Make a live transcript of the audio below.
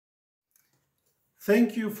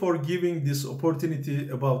Thank you for giving this opportunity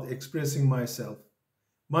about expressing myself.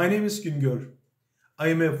 My name is Güngör. I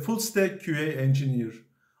am a full stack QA engineer.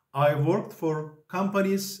 I worked for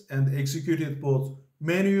companies and executed both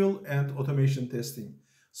manual and automation testing.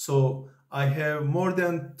 So I have more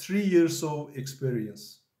than 3 years of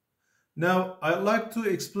experience. Now I'd like to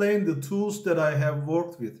explain the tools that I have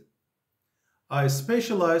worked with. I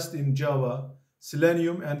specialized in Java,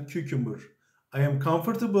 Selenium, and Cucumber. I am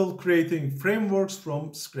comfortable creating frameworks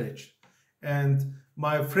from scratch, and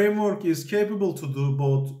my framework is capable to do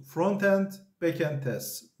both front-end, back-end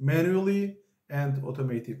tests manually and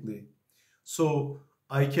automatically. So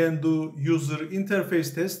I can do user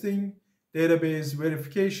interface testing, database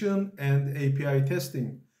verification, and API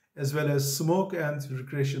testing, as well as smoke and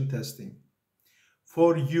regression testing.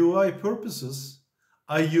 For UI purposes,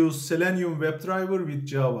 I use Selenium WebDriver with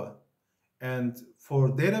Java. And for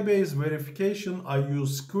database verification, I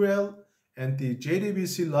use SQL and the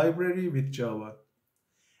JDBC library with Java.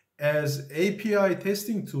 As API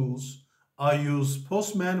testing tools, I use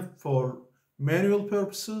Postman for manual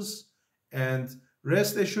purposes and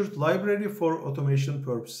REST Assured library for automation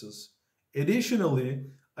purposes. Additionally,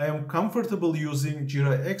 I am comfortable using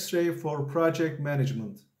Jira X-Ray for project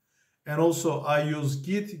management. And also I use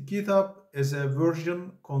GitHub as a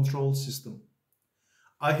version control system.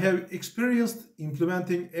 I have experienced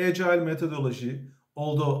implementing agile methodology,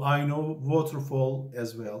 although I know waterfall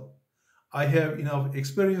as well. I have enough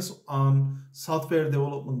experience on software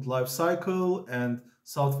development lifecycle and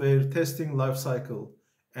software testing lifecycle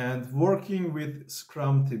and working with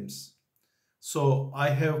Scrum teams. So I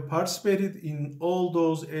have participated in all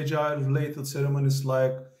those agile related ceremonies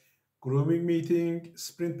like grooming meeting,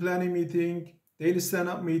 sprint planning meeting, daily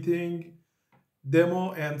stand-up meeting,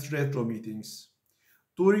 demo and retro meetings.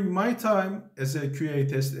 During my time as a QA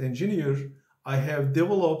test engineer, I have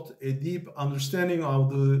developed a deep understanding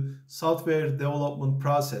of the software development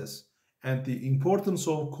process and the importance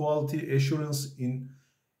of quality assurance in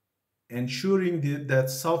ensuring that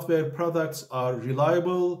software products are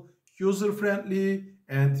reliable, user-friendly,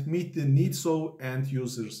 and meet the needs of end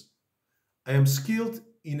users. I am skilled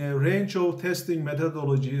in a range of testing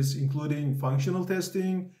methodologies, including functional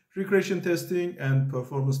testing, regression testing, and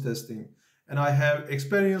performance testing. And I have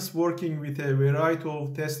experience working with a variety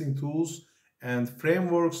of testing tools and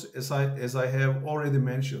frameworks as I have already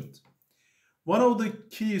mentioned. One of the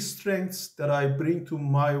key strengths that I bring to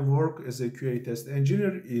my work as a QA test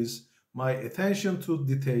engineer is my attention to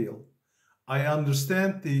detail. I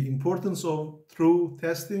understand the importance of thorough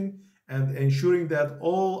testing and ensuring that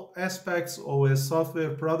all aspects of a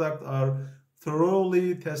software product are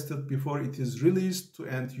thoroughly tested before it is released to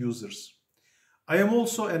end users. I am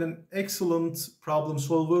also an excellent problem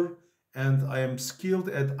solver, and I am skilled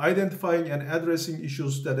at identifying and addressing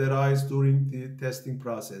issues that arise during the testing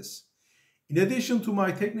process. In addition to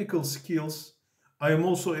my technical skills, I am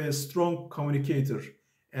also a strong communicator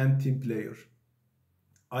and team player.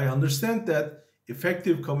 I understand that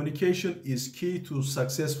effective communication is key to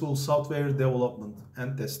successful software development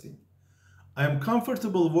and testing. I am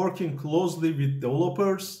comfortable working closely with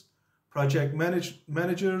developers,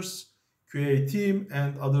 managers, QA team,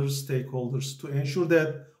 and other stakeholders to ensure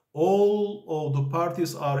that all of the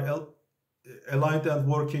parties are aligned and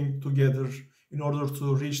working together in order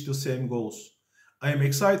to reach the same goals. I am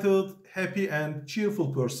excited, happy, and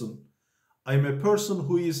cheerful person. I am a person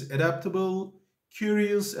who is adaptable,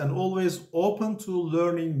 curious, and always open to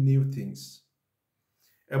learning new things.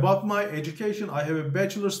 About my education, I have a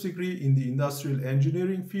bachelor's degree in the industrial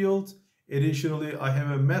engineering field. Additionally, I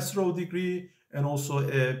have a master's degree and also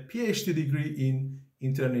a PhD degree in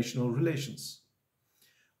international relations.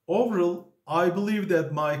 Overall, I believe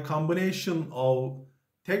that my combination of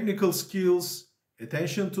technical skills,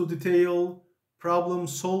 attention to detail,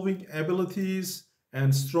 problem-solving abilities,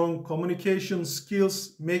 and strong communication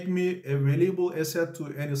skills make me a valuable asset to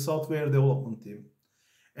any software development team.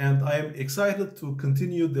 And I am excited to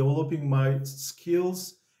continue developing my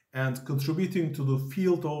skills and contributing to the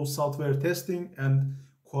field of software testing and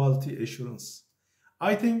quality assurance.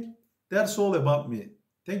 I think that's all about me.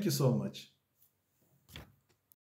 Thank you so much.